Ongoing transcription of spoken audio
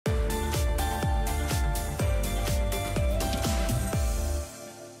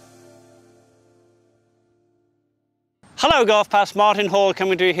Hello Golfpass, Martin Hall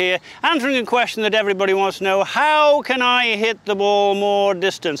coming to you here, answering a question that everybody wants to know: how can I hit the ball more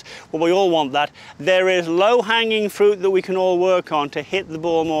distance? Well, we all want that. There is low-hanging fruit that we can all work on to hit the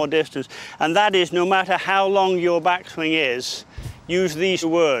ball more distance, and that is, no matter how long your backswing is, use these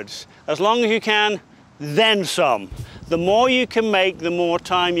words: as long as you can, then some. The more you can make, the more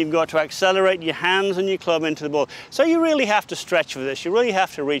time you've got to accelerate your hands and your club into the ball. So you really have to stretch for this, you really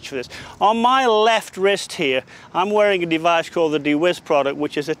have to reach for this. On my left wrist here, I'm wearing a device called the deWiz product,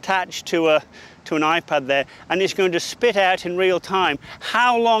 which is attached to an iPad there, and it's going to spit out in real time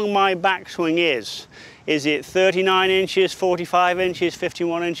how long my backswing is. Is it 39 inches, 45 inches,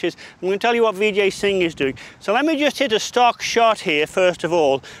 51 inches? I'm going to tell you what Vijay Singh is doing. So let me just hit a stock shot here first of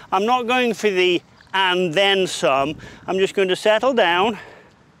all. I'm not going for the and then some. I'm just going to settle down.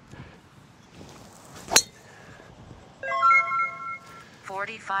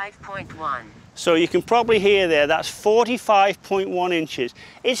 .1. So you can probably hear there, that's 45.1 inches.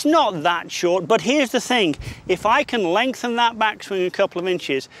 It's not that short, but here's the thing. If I can lengthen that backswing a couple of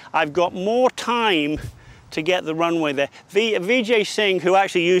inches, I've got more time to get the runway there. Vijay Singh, who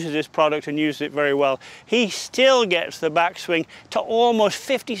actually uses this product and uses it very well, he still gets the backswing to almost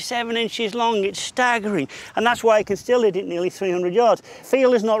 57 inches long. It's staggering, and that's why I can still hit it nearly 300 yards.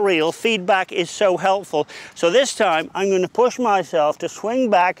 Feel is not real, feedback is so helpful. So this time I'm going to push myself to swing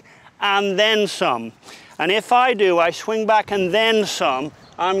back and then some. And if I do, I swing back and then some,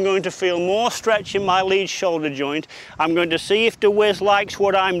 I'm going to feel more stretch in my lead shoulder joint. I'm going to see if deWiz likes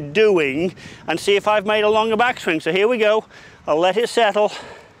what I'm doing and see if I've made a longer backswing. So here we go. I'll let it settle.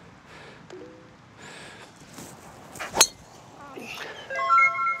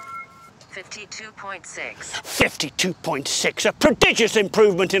 .6, a prodigious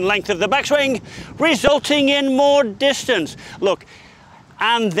improvement in length of the backswing, resulting in more distance. Look,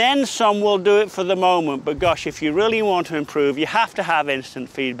 and then some will do it for the moment, but gosh, if you really want to improve, you have to have instant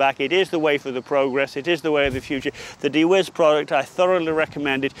feedback. It is the way for the progress, it is the way of the future. The deWiz product, I thoroughly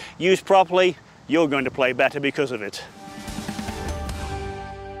recommend it. Used properly, you're going to play better because of it.